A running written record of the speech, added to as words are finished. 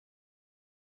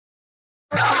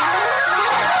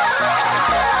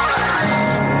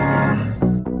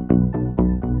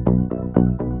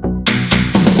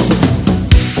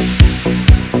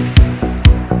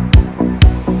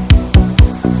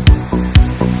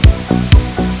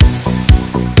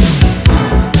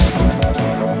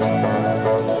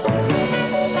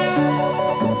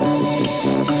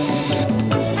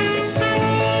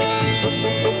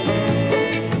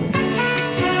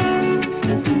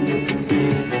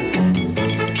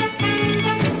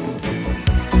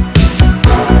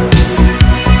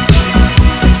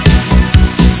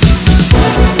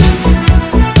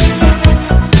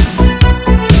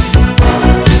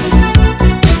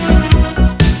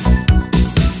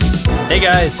Hey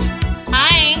guys,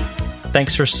 Hi.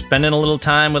 thanks for spending a little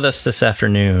time with us this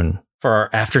afternoon for our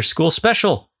after school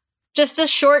special. Just a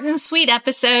short and sweet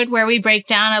episode where we break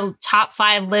down a top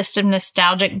 5 list of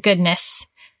nostalgic goodness.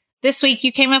 This week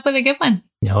you came up with a good one.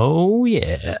 Oh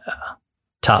yeah.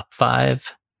 Top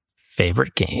 5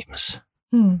 favorite games.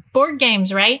 Board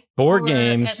games, right? Board Or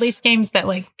games. At least games that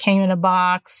like came in a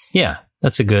box. Yeah,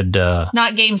 that's a good,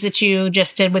 Not games that you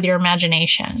just did with your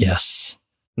imagination. yes.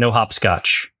 No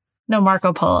hopscotch. No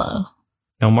Marco Polo.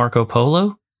 No Marco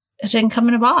Polo? It didn't come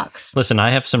in a box. Listen, I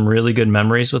have some really good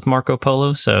memories with Marco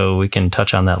Polo, so we can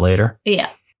touch on that later. Yeah.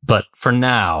 But for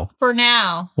now, For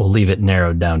now, we'll leave it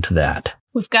narrowed down to that.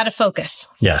 we've got to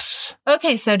focus. Yes,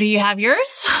 Okay, so do you have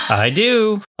yours? I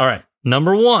do. All right.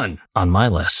 Number 1 on my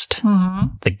list. Mm-hmm.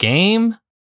 The game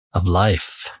of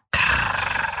life.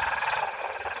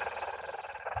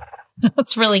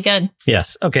 That's really good.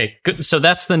 Yes. Okay. Good. So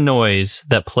that's the noise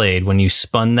that played when you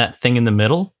spun that thing in the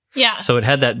middle. Yeah. So it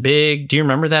had that big, do you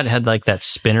remember that? It had like that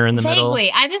spinner in the middle.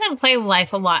 Vaguely. I didn't play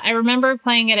Life a lot. I remember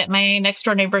playing it at my next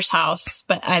door neighbor's house,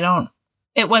 but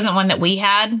it wasn't one that we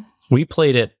had. We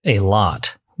played it a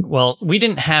lot. Well, we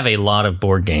didn't have a lot of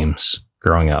board games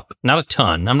growing up. Not a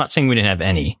ton. I'm not saying we didn't have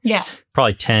any. Yeah.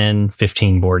 Probably 10,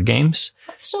 15 board games.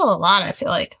 That's still a lot, I feel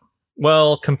like.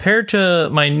 Well, compared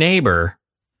to my neighbor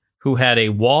who had a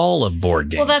wall of board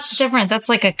games. Well, that's different. That's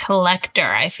like a collector,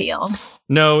 I feel.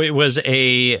 No, it was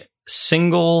a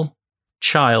single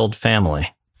child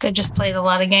family. They just played a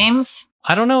lot of games.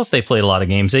 I don't know if they played a lot of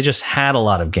games. They just had a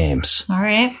lot of games. All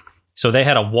right. So they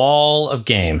had a wall of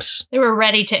games. They were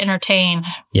ready to entertain.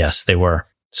 Yes, they were.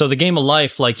 So the game of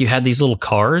life, like you had these little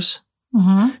cars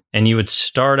Mm-hmm. and you would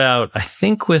start out, I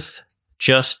think, with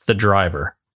just the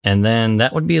driver. And then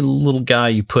that would be a little guy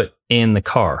you put in the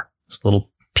car, this little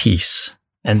piece.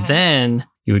 And Okay. then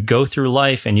you would go through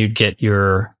life and you'd get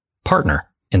your partner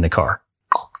in the car,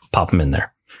 pop them in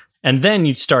there. And then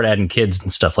you'd start adding kids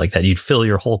and stuff like that. You'd fill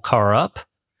your whole car up,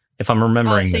 if I'm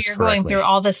remembering So this you're correctly. going through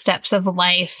all the steps of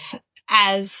life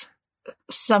as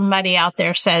somebody out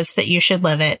there says that you should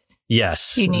live it.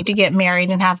 Yes. You need to get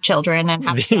married and have children and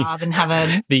have a job and have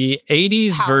a... The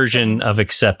 80s House version and- of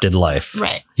accepted life,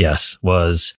 Right. yes,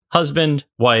 was husband,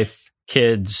 wife,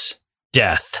 kids,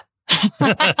 death. So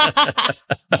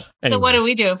what do Anyways.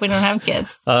 we do if we don't have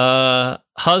kids?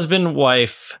 Husband,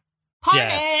 wife,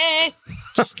 Party!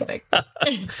 Just kidding.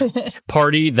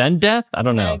 party, then death? I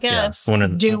don't know. I guess. Yeah, one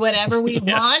of- Do whatever we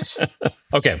Yeah. want.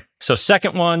 Okay, so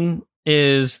second one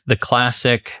is the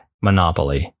classic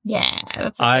Monopoly. Yeah,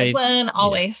 that's a good one.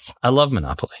 Always. I love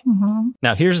Monopoly. Mm-hmm.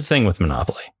 Now, here's the thing with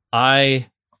Monopoly. I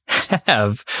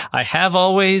have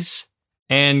always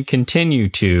and continue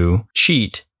to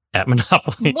cheat at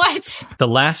Monopoly. What? The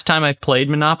last time I played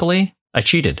Monopoly, I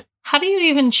cheated. How do you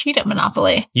even cheat at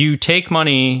Monopoly? You take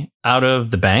money out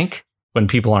of the bank when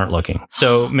people aren't looking.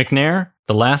 So, McNair,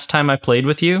 the last time I played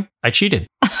with you, I cheated.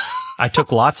 I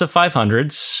took lots of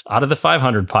 500s out of the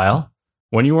 500 pile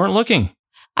when you weren't looking.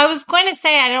 I was going to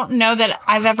say, I don't know that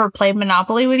I've ever played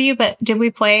Monopoly with you, but did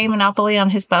we play Monopoly on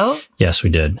his boat? Yes, we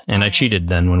did. And I cheated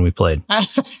then when we played.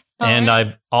 And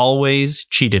I've always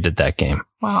cheated at that game.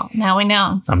 Well, now we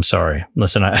know. I'm sorry.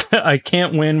 Listen, I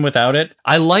can't win without it.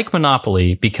 I like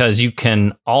Monopoly because you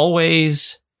can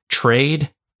always trade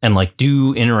and like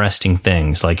do interesting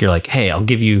things. Like you're like, hey, I'll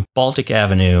give you Baltic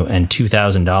Avenue and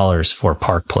 $2,000 for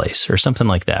Park Place or something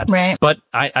like that. Right. But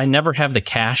I never have the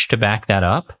cash to back that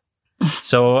up.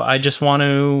 So I just want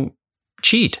to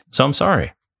cheat. So I'm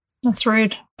sorry. That's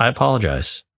rude. I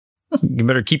apologize. You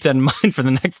better keep that in mind for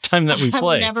the next time that we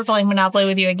play. I'm never playing Monopoly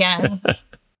with you again.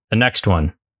 The next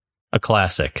one, a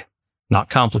classic, not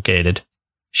complicated,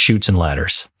 Chutes and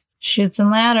Ladders. Chutes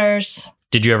and Ladders.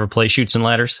 Did you ever play Chutes and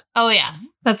Ladders? Oh, yeah.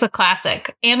 That's a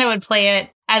classic. And I would play it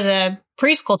as a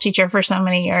preschool teacher for so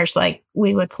many years. Like,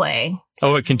 we would play.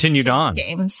 Oh, it continued kids' on.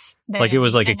 Games. Like it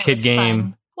was like a And it kid was game.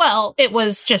 fun. Well, it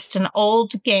was just an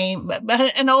old game,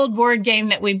 an old board game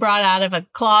that we brought out of a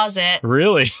closet,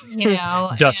 Really? you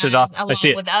know, Dusted and off. I along see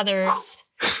it. with others.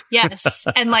 Yes.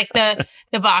 And like the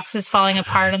box is falling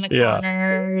apart in the Yeah.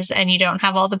 corners and you don't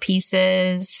have all the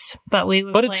pieces, but we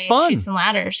would But play it's fun. Chutes and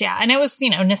Ladders. Yeah. And it was,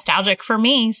 nostalgic for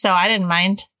me. So I didn't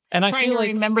mind. And I Trying feel to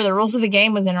like remember the rules of the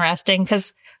game was interesting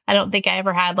because I don't think I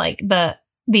ever had like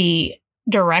the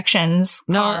directions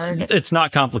card. it's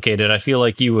not complicated. I feel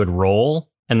like you would roll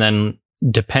and then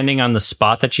depending on the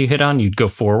spot that you hit on, you'd go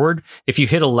forward. If you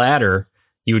hit a ladder,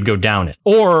 you would go down it.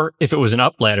 Or if it was an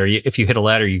up ladder, if you hit a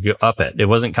ladder, you go up it. It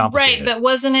wasn't complicated. Right, but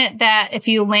wasn't it that if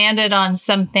you landed on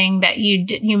something that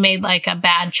you made like a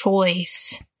bad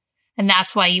choice And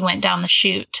that's why you went down the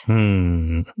chute. They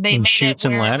And made chutes it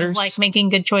and where it ladders? was like making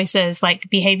good choices, like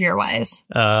behavior wise.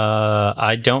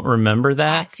 I don't remember I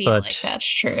that, feel but like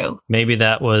that's true. maybe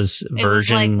that was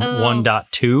version like, oh,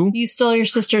 1.2. You stole your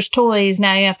sister's toys.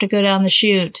 Now you have to go down the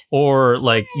chute. Or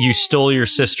like you stole your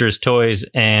sister's toys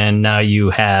and now you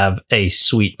have a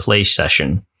sweet play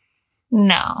session.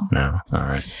 No. No. All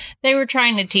right. They were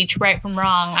trying to teach right from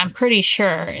wrong. I'm pretty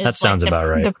sure. That sounds about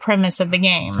right. The premise of the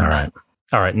game. All right.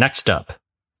 All right. Next up.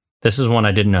 This is one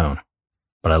I didn't own,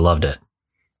 but I loved it.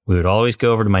 We would always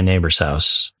go over to my neighbor's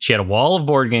house. She had a wall of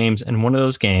board games, and one of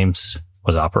those games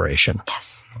was Operation.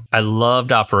 Yes. I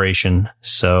loved Operation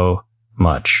so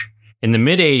much. In the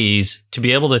mid 80s, to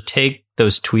be able to take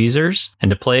those tweezers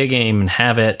and to play a game and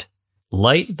have it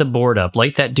light the board up,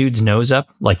 light that dude's nose up,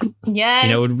 like,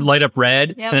 Yes. it would light up red,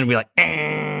 Yep. and then it'd be like,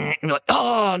 and be like,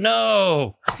 oh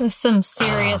no. With some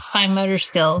serious fine motor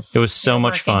skills. It was so you're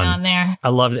much working fun. on there. I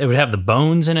loved it. It would have the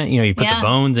bones in it. You put Yeah. the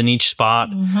bones in each spot.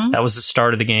 Mhm. That was the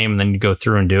start of the game, and then you go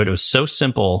through and do it. It was so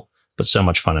simple, but so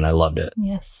much fun, and I loved it.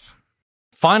 Yes.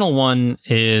 Final one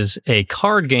is a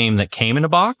card game that came in a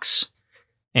box,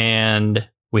 and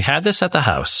we had this at the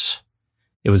house.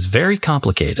 It was very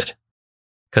complicated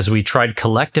because we tried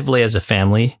collectively as a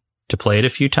family to play it a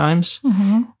few times,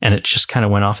 hmm and it just kind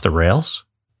of went off the rails.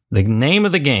 The name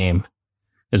of the game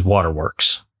is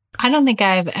Waterworks. I don't think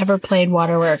I've ever played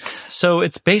Waterworks. So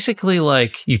it's basically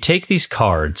like you take these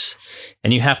cards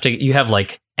and you have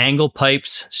like angle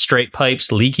pipes, straight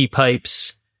pipes, leaky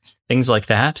pipes, things like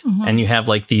that. Mhm. And you have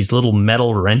like these little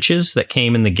metal wrenches that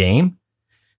came in the game.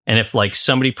 And if like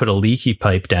somebody put a leaky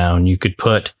pipe down, you could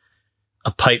put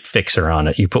a pipe fixer on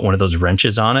it. You put one of those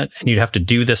wrenches on it and you'd have to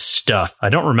do this stuff. I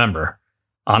don't remember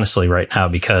honestly right now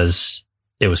because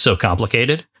it was so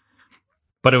complicated,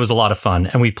 but it was a lot of fun.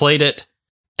 And we played it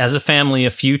as a family a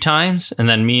few times. And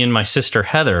then me and my sister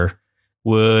Heather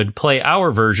would play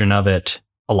our version of it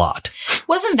a lot.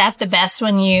 Wasn't that the best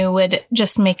when you would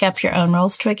just make up your own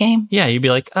rules to a game? Yeah. You'd be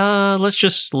like, let's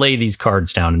just lay these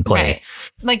cards down and play. Right.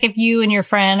 Like if you and your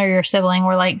friend or your sibling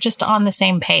were like just on the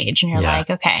same page and you're Yeah. like,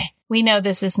 okay, we know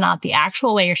this is not the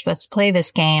actual way you're supposed to play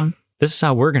this game, This is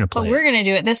how we're going to play but it. we're going to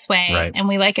do it this way Right. and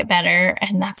we like it better.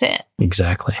 And that's it.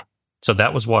 Exactly. So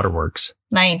that was Waterworks.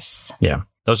 Nice. Yeah.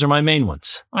 Those are my main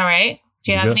ones. All right.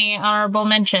 Do you You have go. any honorable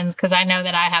mentions? Because I know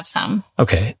that I have some.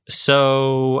 Okay.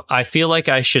 So I feel like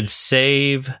I should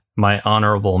save my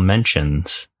honorable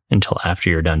mentions until after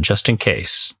you're done, just in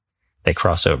case they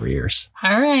cross over yours.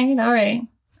 All right. All right.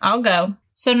 I'll go.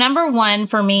 So number one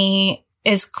for me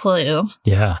is Clue.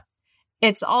 Yeah.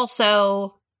 It's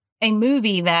also a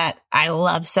movie that I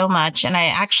love so much. And I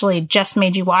actually just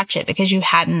made you watch it because you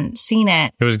hadn't seen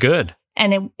it. It was good.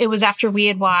 And it was after we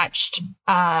had watched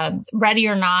Ready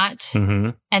or Not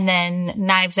Mm-hmm. and then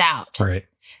Knives Out. Right.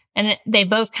 And they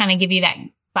both kind of give you that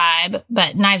vibe,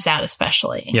 but Knives Out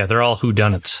especially. Yeah. They're all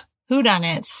whodunits.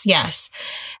 Whodunits, yes.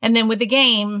 And then with the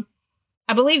game,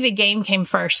 I believe the game came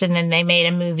first and then they made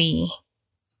a movie.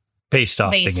 Based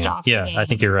off Based the game. off the Yeah. game. I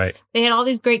think you're right. They had all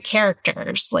these great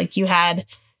characters. Like you had,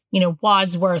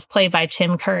 Wadsworth played by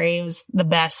Tim Curry. It was the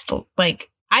best. Like,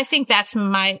 I think that's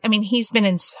he's been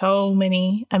in so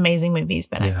many amazing movies,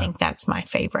 but I Yeah. think that's my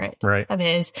favorite Right. of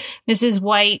his. Mrs.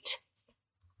 White,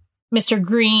 Mr.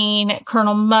 Green,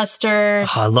 Colonel Mustard,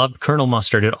 Oh, I loved Colonel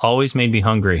Mustard. It always made me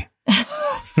hungry.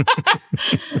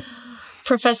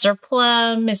 Professor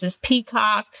Plum, Mrs.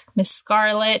 Peacock, Miss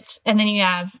Scarlet, and then you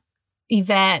have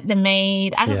Yvette, the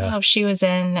maid. I don't Yeah. know if she was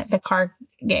in the card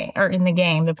game or in the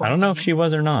game. I don't know if she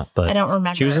was or not, I but don't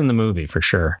remember. she was in the movie for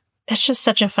sure. It's just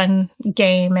such a fun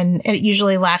game, and it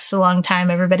usually lasts a long time.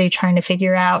 Everybody trying to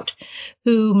figure out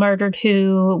who murdered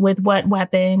who with what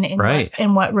weapon Right.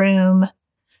 in what room. It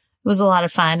was a lot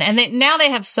of fun, and now they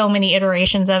have so many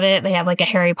iterations of it. They have like a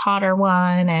Harry Potter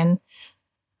one and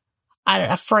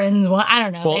a Friends one. I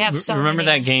don't know. Well, they have so remember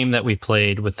many. that game that we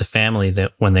played with the family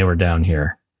that when they were down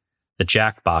here? The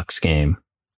Jackbox game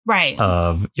Right?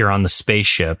 of you're on the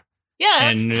spaceship.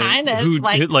 Yeah, that's kind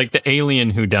of like the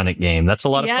alien whodunit game. That's a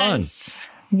lot of fun.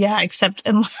 Yeah, except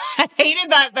I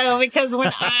hated that though because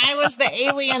when I was the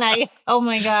alien, oh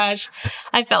my gosh,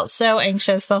 I felt so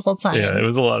anxious the whole time. Yeah, it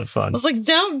was a lot of I fun. was like,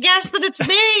 don't guess that it's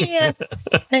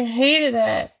me. I hated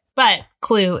it. But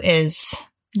Clue is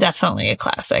definitely a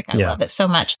classic. I Yeah. love it so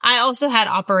much. I also had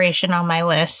Operation on my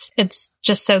list. It's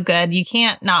just so good. You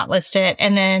can't not list it.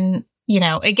 And then,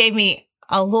 it gave me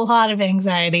a lot of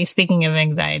anxiety. Speaking of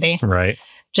anxiety, Right.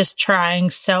 just trying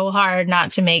so hard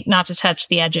not to touch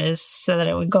the edges so that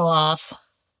it would go off.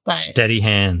 But Steady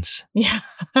hands. yeah,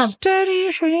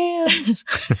 Steady hands.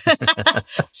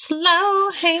 slow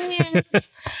hands.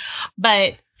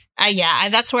 But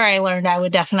That's where I learned I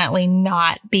would definitely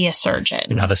not be a surgeon.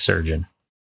 You're not a surgeon.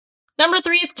 Number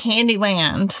 3 is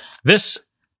Candyland. This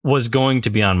was going to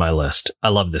be on my list. I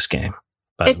love this game,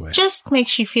 by the way. It just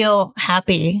makes you feel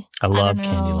happy. I love don't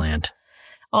know. Candyland.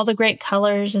 All the great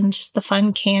colors and just the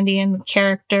fun candy and the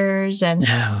characters. And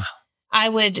Yeah.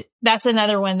 that's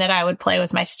another one that I would play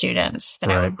with my students that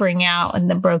I Right. would bring out in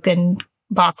the broken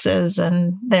boxes,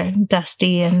 and they're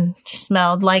dusty and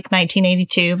smelled like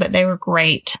 1982, but they were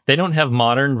great. They don't have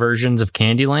modern versions of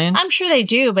Candyland? I'm sure they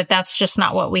do, but that's just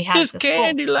not what we had This at the school.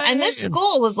 Candyland. And this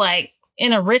school was like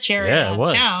in a rich area Yeah, it of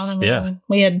was. town. I mean, Yeah.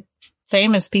 we had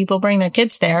famous people bring their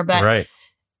kids there, but Right.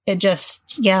 we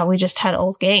just had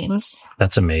old games.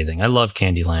 That's amazing. I love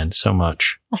Candyland so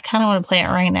much. I kind of want to play it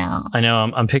right now. I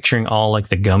know I'm picturing all like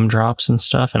the gumdrops and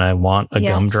stuff, and I want a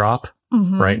Yes. gumdrop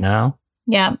Mhm. right now.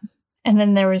 Yeah. And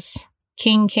then there was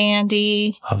King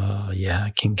Candy. Oh, yeah.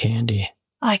 King Candy.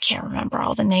 I can't remember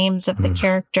all the names of the Hmm.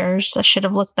 characters. I should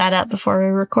have looked that up before we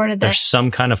recorded There's this. some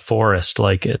kind of forest,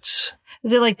 like it's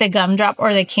Is it like the gumdrop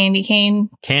or the candy cane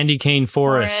Candy Cane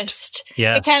Forest.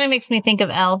 Yes. It kind of makes me think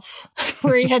of Elf,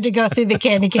 where you had to go through the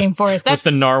candy cane forest. With That's the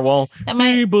narwhal. that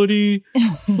might- Hey, buddy.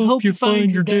 Hope you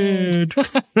find your dad.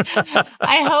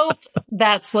 I hope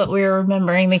that's what we're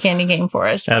remembering the candy cane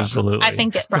forest from. Absolutely. I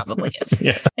think it probably is.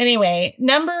 Yeah. Anyway,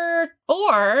 number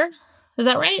 4. Is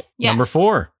that right? Yes. Number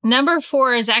 4. Number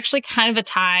 4 is actually kind of a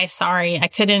tie. Sorry, I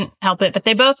couldn't help it, but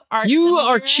they both are. You similar.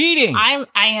 are cheating. I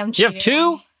am You cheating. have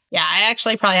 2? Yeah, I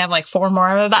actually probably have like 4 more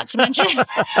I'm about to mention.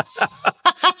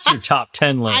 It's your top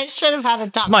 10 list. I should have had a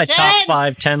top It's my 10. top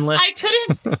 5, 10 list. I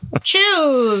couldn't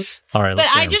choose. All right, But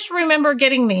let's I hear 'em. just remember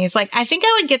getting these. Like, I think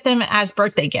I would get them as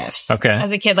birthday gifts. Okay.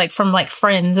 As a kid, like from like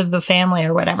friends of the family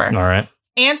or whatever. All right.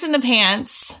 Ants in the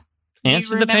Pants. Do you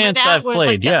Ants in the remember Pants that? I've Where it's, like,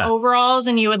 played, the yeah. overalls,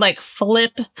 and you would like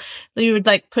flip. You would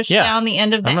like push Yeah. down the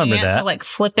end of the I remember ant that. to like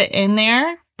flip it in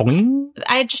there. Boing.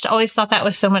 I just always thought that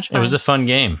was so much It fun. was a fun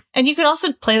game, And you could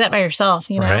also play that by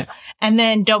yourself, you know? right? And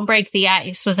then Don't Break the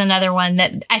Ice was another one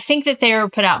that I think that they were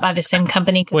put out by the same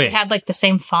company because they Wait. had like the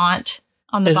same font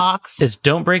on the box. Is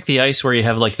Don't Break the Ice where you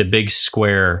have like the big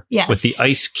square Yes. with the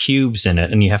ice cubes in it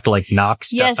and you have to like knock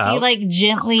stuff Yes, out? you like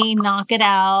gently knock it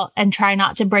out and try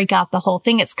not to break out the whole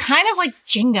thing. It's kind of like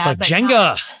Jenga. It's like but Jenga.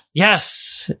 not.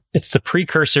 Yes. It's the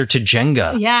precursor to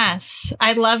Jenga. Yes.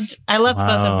 I loved both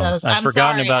Wow. of those. I've I'm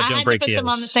forgotten sorry. about I Don't had Break to put the them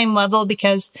on Ice. the same level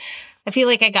because I feel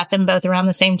like I got them both around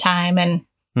the same time, and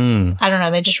I don't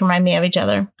know, they just remind me of each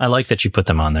other. I like that you put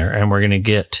them on there, and we're going to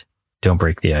get Don't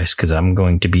Break the Ice because I'm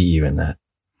going to beat you in that.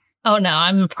 Oh no,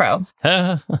 I'm a pro.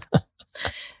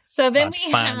 So then Let's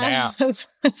we find have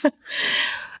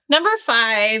number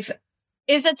 5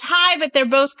 is a tie, but they're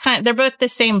both the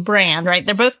same brand, right?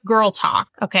 They're both Girl Talk,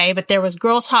 okay? But there was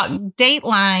Girl Talk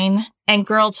Dateline and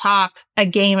Girl Talk A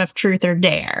Game of Truth or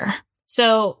Dare.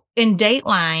 So in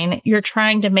Dateline, you're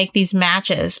trying to make these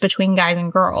matches between guys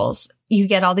and girls. You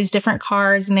get all these different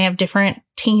cards and they have different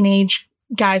teenage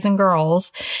guys and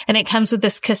girls, and it comes with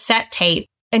this cassette tape,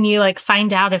 and you like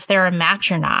find out if they're a match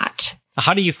or not.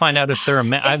 How do you find out if they're a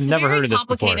man? I've It's never very heard of this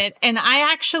before. complicated. And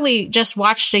I actually just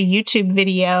watched a YouTube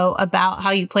video about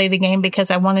how you play the game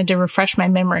because I wanted to refresh my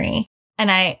memory.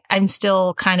 And I'm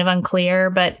still kind of unclear,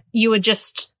 but you would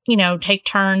just, take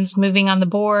turns moving on the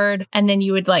board, and then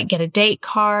you would like get a date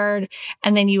card,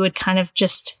 and then you would kind of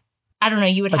just, I don't know,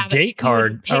 you would A have date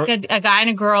card? you would pick a guy and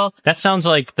a girl. That sounds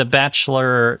like the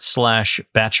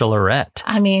Bachelor/Bachelorette.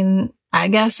 I mean, I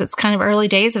guess it's kind of early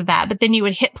days of that, but then you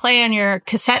would hit play on your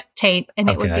cassette tape, and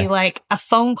it would Okay. be like a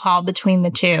phone call between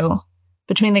the two,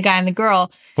 between the guy and the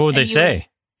girl. What would they And you say?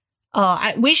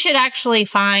 We should actually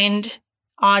find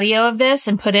audio of this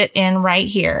and put it in right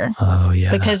here, Oh, yeah.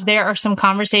 because there are some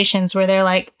conversations where they're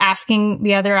like asking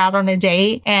the other out on a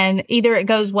date, and either it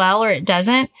goes well or it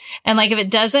doesn't. And like, if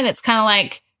it doesn't, it's kind of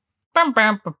like, brum,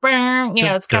 brum, brum, brum,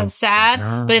 it's kind of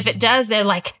sad. But if it does, they're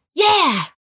like, yeah.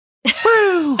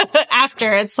 Woo!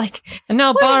 After it's like, And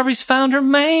now Barbie's found her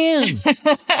man. I'd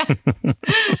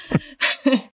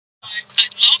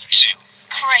love to,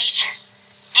 Great.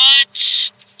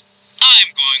 but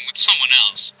I'm going with someone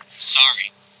else.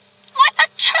 Sorry. What a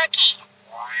turkey!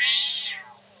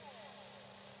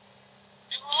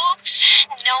 Oops,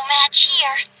 no match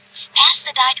here. Pass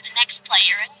the die to the next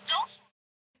player and go.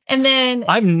 and then,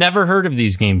 I've never heard of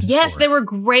these games yes, before. they were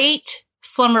great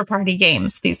slumber party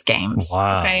games, these games.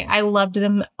 Wow. Okay. I loved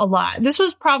them a lot. This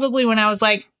was probably when I was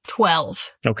like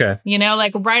 12. Okay.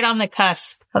 Like right on the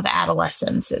cusp of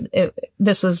adolescence.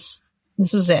 This was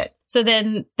it. So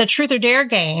then the Truth or Dare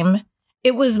game,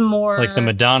 it was more Like the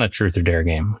Madonna Truth or Dare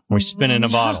game. We spin in a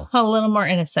bottle. A little more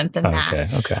innocent than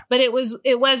that. Okay. But it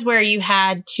was where you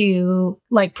had to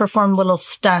like perform little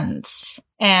stunts.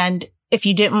 And if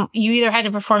you didn't, you either had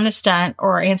to perform the stunt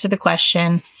or answer the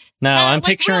question. Now I'm like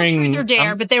picturing Real Truth or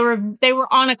Dare, but they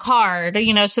were on a card,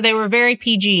 so they were very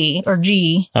PG or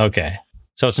G. Okay.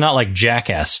 So it's not like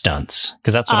Jackass stunts,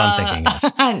 because that's what I'm thinking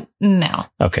of. No.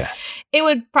 Okay. It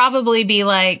would probably be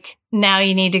like, now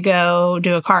you need to go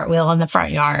do a cartwheel in the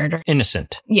front yard.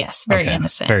 Innocent. Yes, very Okay.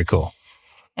 innocent. Very cool.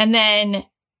 And then,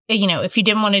 if you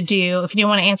didn't want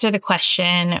to answer the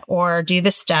question or do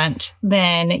the stunt,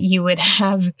 then you would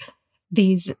have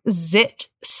these zit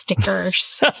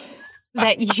stickers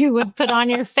that you would put on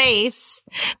your face.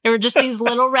 There were just these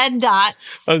little red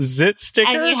dots. A zit sticker?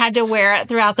 And you had to wear it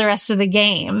throughout the rest of the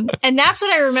game. And that's what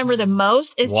I remember the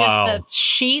most is Wow. just the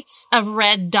sheets of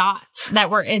red dots that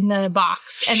were in the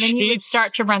box. And then you would Sheets?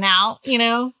 start to run out,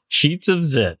 Sheets of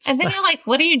zits. And then you're like,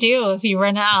 what do you do if you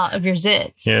run out of your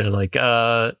zits? Yeah, like,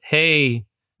 hey,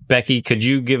 Becky, could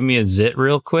you give me a zit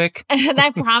real quick? And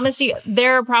I promise you,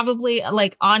 there are probably,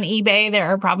 like on eBay, there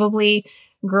are probably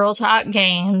Girl Talk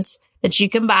games that you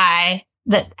can buy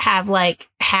that have like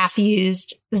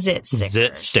half-used zit stickers.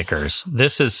 Zit stickers.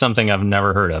 This is something I've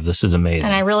never heard of. This is amazing.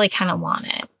 And I really kind of want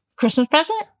it. Christmas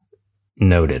present?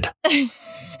 Noted.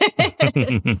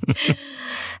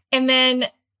 And then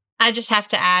I just have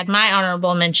to add my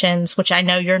honorable mentions, which I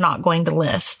know you're not going to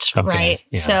list, Okay, right?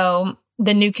 yeah. So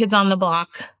the New Kids on the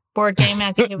Block board game,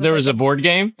 I think it was. There was a board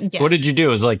game? Yes. What did you do?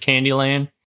 It was like Candyland?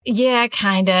 Yeah,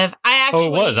 kind of. Oh,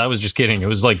 it was. I was just kidding. It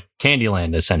was like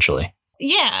Candyland, essentially.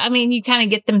 Yeah, I mean, you kind of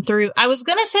get them through. I was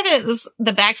going to say that it was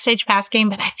the Backstage Pass game,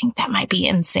 but I think that might be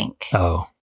NSYNC.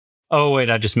 Oh, wait,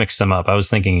 I just mixed them up. I was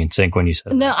thinking NSYNC when you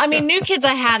said No, that. I mean, New Kids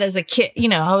I had as a kid,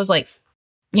 I was like,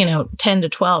 10 to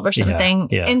 12 or something.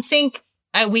 Yeah. NSYNC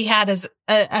we had as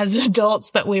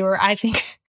adults, but we were, I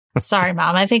think, sorry,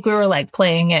 Mom, I think we were like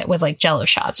playing it with like Jello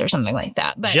shots or something like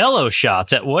that. But Jello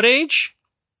shots at what age?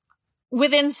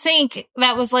 with NSYNC,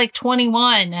 that was like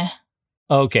 21.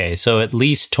 Okay, so at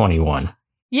least 21.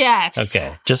 Yes.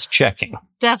 Okay, just checking.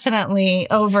 Definitely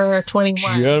over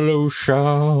 21. Jello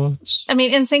shots. I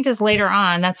mean, NSYNC is later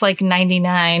on. That's like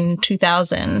 99,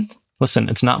 2000. Listen,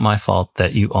 it's not my fault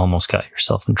that you almost got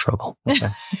yourself in trouble. Okay?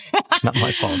 It's not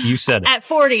my fault. You said it. At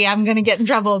 40, I'm going to get in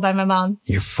trouble by my mom.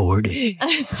 You're 40.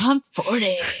 I'm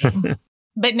 40.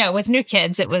 But no, with New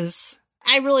Kids,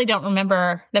 I really don't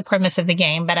remember the premise of the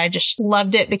game, but I just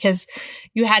loved it because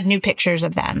you had new pictures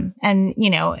of them. And,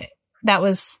 that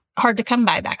was hard to come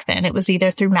by back then. It was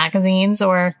either through magazines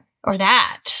or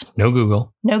that. No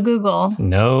Google. No Google.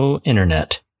 No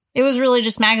internet. It was really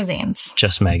just magazines.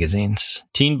 Just magazines.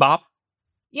 Teen Bop?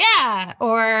 Yeah.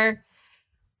 Or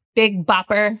Big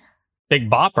Bopper, Big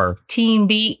Bopper? Teen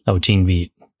Beat. Oh, Teen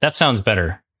Beat. That sounds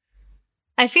better.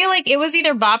 I feel like it was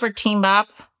either Bop or Teen Bop.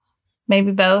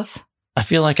 Maybe both. I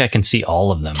feel like I can see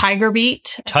all of them. Tiger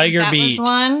Beat. Tiger that Beat. was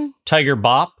one. Tiger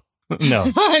Bop?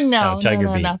 No. no, Tiger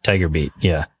Beat. no. Tiger Beat.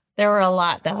 Yeah. There were a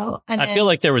lot though. And I feel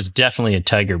like there was definitely a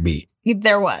Tiger Beat.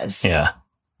 there was. Yeah.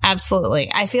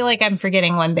 Absolutely. I feel like I'm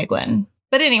forgetting one big one.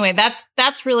 But anyway,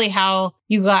 that's really how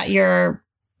you got your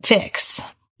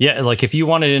fix. Yeah, like if you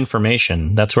wanted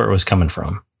information, that's where it was coming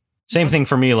from. Same thing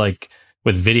for me, like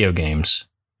with video games.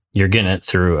 You're getting it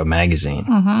through a magazine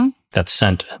Mm-hmm. that's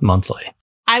sent monthly.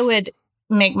 I would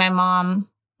make my mom,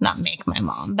 not make my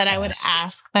mom, but I would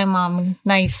ask my mom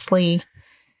nicely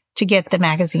to get the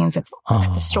magazines at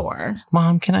the store.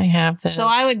 Mom, can I have this? So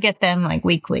I would get them like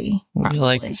weekly. You're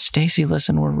like, Stacy,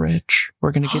 listen, we're rich.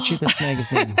 We're going to get you this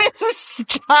magazine.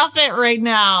 Stop it right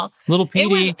now. Little It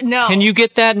was, Petey, no. can you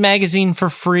get that magazine for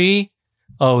free?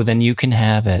 Oh, then you can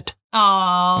have it.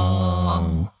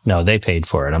 Oh. No, they paid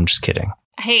for it. I'm just kidding.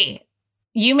 Hey,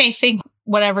 you may think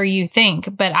whatever you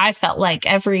think, but I felt like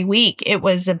every week it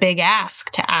was a big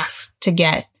ask to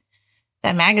get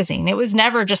that magazine. It was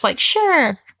never just like,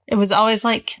 sure. It was always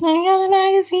like, can I get a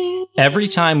magazine? Every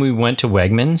time we went to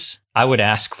Wegmans, I would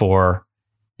ask for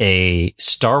a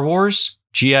Star Wars,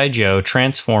 G.I. Joe,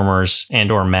 Transformers,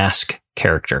 and or Mask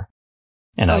character.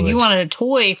 And you wanted a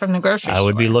toy from the grocery store. I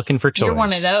would be looking for toys. You're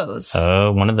one of those.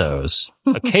 One of those.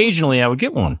 Occasionally, I would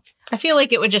get one. I feel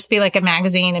like it would just be like a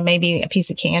magazine and maybe a piece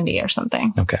of candy or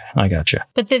something. Okay, I gotcha.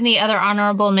 But then the other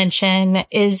honorable mention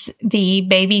is the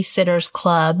Babysitter's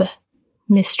Club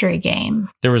mystery game.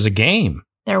 There was a game.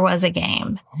 There was a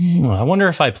game. I wonder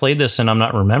if I played this and I'm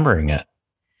not remembering it.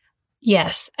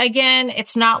 Yes. Again,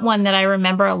 it's not one that I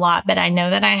remember a lot, but I know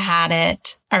that I had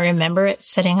it. I remember it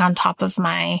sitting on top of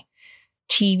my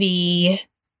TV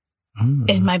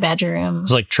in my bedroom. It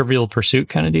was like Trivial Pursuit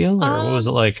kind of deal? Or what was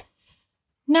it like?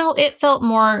 No, it felt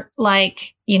more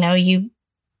like, you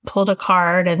pulled a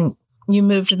card and you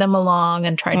moved them along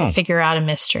and tried to figure out a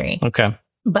mystery. Okay.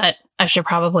 But I should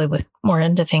probably look more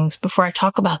into things before I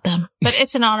talk about them. But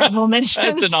it's an honorable mention.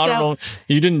 It's an honorable.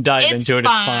 You didn't dive into it. It's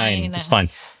fine. It's fine.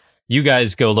 You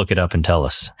guys go look it up and tell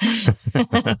us.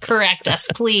 Correct us,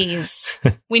 please.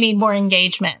 We need more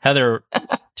engagement. Heather,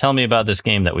 tell me about this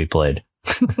game that we played.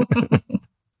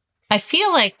 I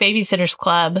feel like Babysitter's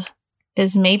Club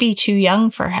is maybe too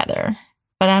young for Heather,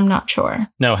 but I'm not sure.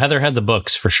 No, Heather had the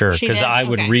books for sure, because I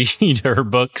would read her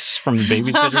books from the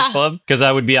Babysitter's Club, because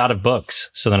I would be out of books.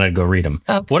 So then I'd go read them.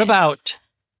 Okay. What about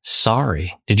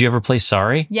Sorry? Did you ever play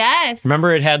Sorry? Yes.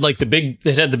 Remember, it had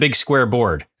the big square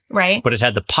board. Right. But it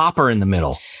had the popper in the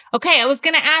middle. Okay, I was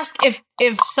going to ask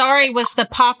if Sorry was the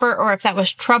popper or if that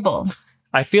was Trouble.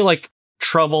 I feel like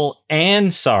Trouble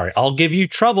and Sorry. I'll give you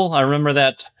Trouble. I remember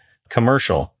that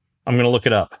commercial. I'm going to look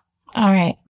it up. All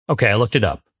right. Okay, I looked it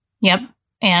up. Yep.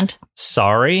 And?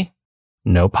 Sorry,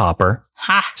 no popper.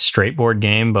 Ha. Straight board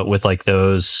game, but with like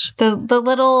those... The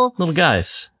little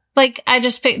guys. Like, I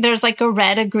just picked... There's like a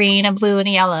red, a green, a blue, and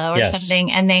a yellow or something.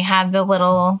 And they have the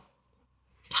little...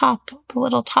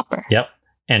 topper. Yep.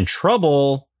 And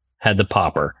Trouble had the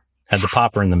popper. Had the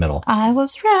popper in the middle. I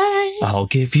was right. I'll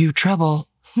give you trouble.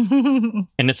 And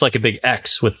it's like a big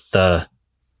X with the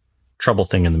trouble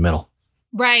thing in the middle.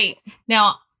 Right.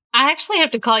 Now, I actually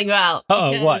have to call you out.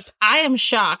 Uh-oh, what? I am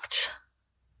shocked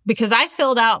because I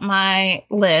filled out my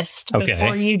list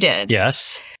before you did.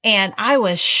 Yes. And I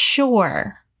was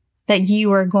sure that you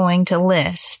were going to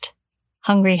list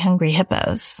Hungry Hungry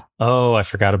Hippos. Oh, I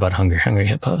forgot about Hungry Hungry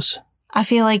Hippos. I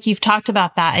feel like you've talked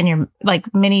about that in your,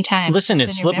 like, many times. Listen,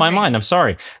 it slipped my mind. I'm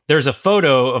sorry. There's a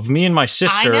photo of me and my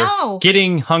sister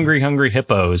getting Hungry Hungry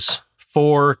Hippos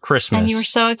for Christmas. And you were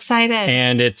so excited.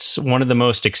 And it's one of the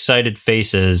most excited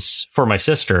faces for my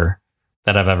sister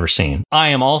that I've ever seen. I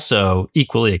am also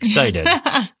equally excited.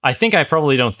 I think I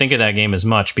probably don't think of that game as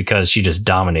much because she just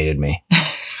dominated me.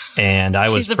 And I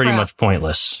was pretty much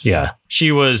pointless. Yeah.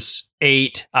 She was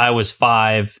 8. I was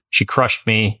 5. She crushed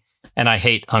me. And I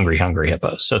hate Hungry Hungry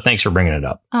Hippos. So thanks for bringing it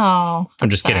up. Oh, I'm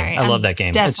just kidding. I love that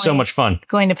game. It's so much fun.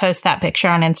 Going to post that picture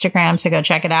on Instagram, so go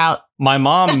check it out. My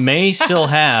mom may still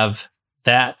have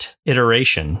that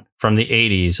iteration from the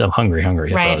 80s of Hungry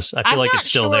Hungry Hippos. I feel like it's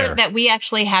still there. That we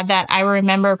actually had that. I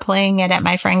remember playing it at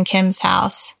my friend Kim's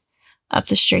house up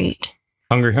the street.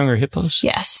 Hungry Hungry Hippos?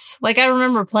 Yes. Like, I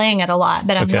remember playing it a lot,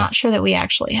 but I'm not sure that we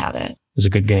actually had it. It was a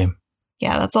good game.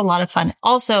 Yeah, that's a lot of fun.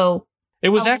 Also, it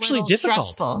was actually difficult.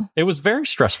 Stressful. It was very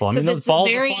stressful. I mean, the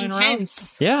balls were flying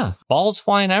intense. Around. Yeah, balls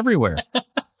flying everywhere.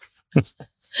 And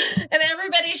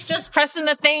everybody's just pressing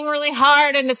the thing really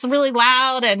hard, and it's really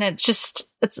loud, and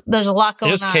there's a lot going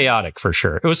on. It was chaotic for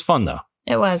sure. It was fun though.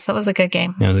 It was a good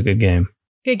game. It was a good game.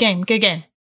 Good game.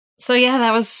 So yeah,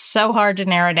 that was so hard to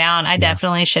narrow down. I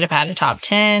definitely should have had a top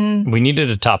 10. We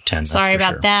needed a top 10. Sorry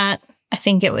about that. I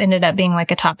think it ended up being like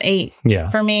a top 8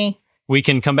 for me. We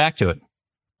can come back to it.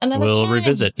 We'll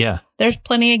revisit. Yeah. There's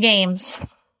plenty of games.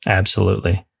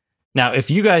 Absolutely. Now,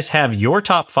 if you guys have your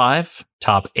top 5,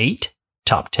 top 8,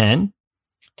 top 10,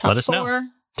 let us know.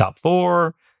 Top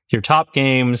 4, your top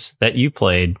games that you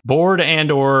played, board and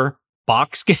or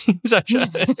box games. I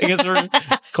guess we're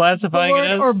classifying it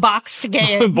as. Or boxed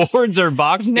games. Boards or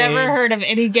boxed games. Never heard of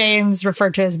any games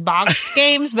referred to as boxed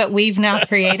games, but we've now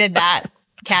created that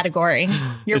category.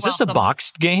 Is this a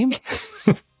boxed game?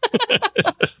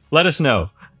 Let us know.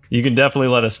 You can definitely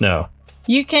let us know.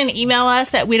 You can email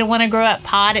us at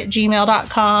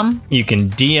wedon'twannagrowuppod@gmail.com. You can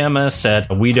DM us at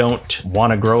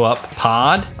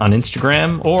wedon'twannagrowuppod on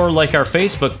Instagram, or like our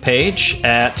Facebook page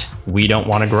at We Don't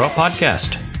Want to Grow Up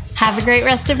Podcast. Have a great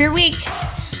rest of your week.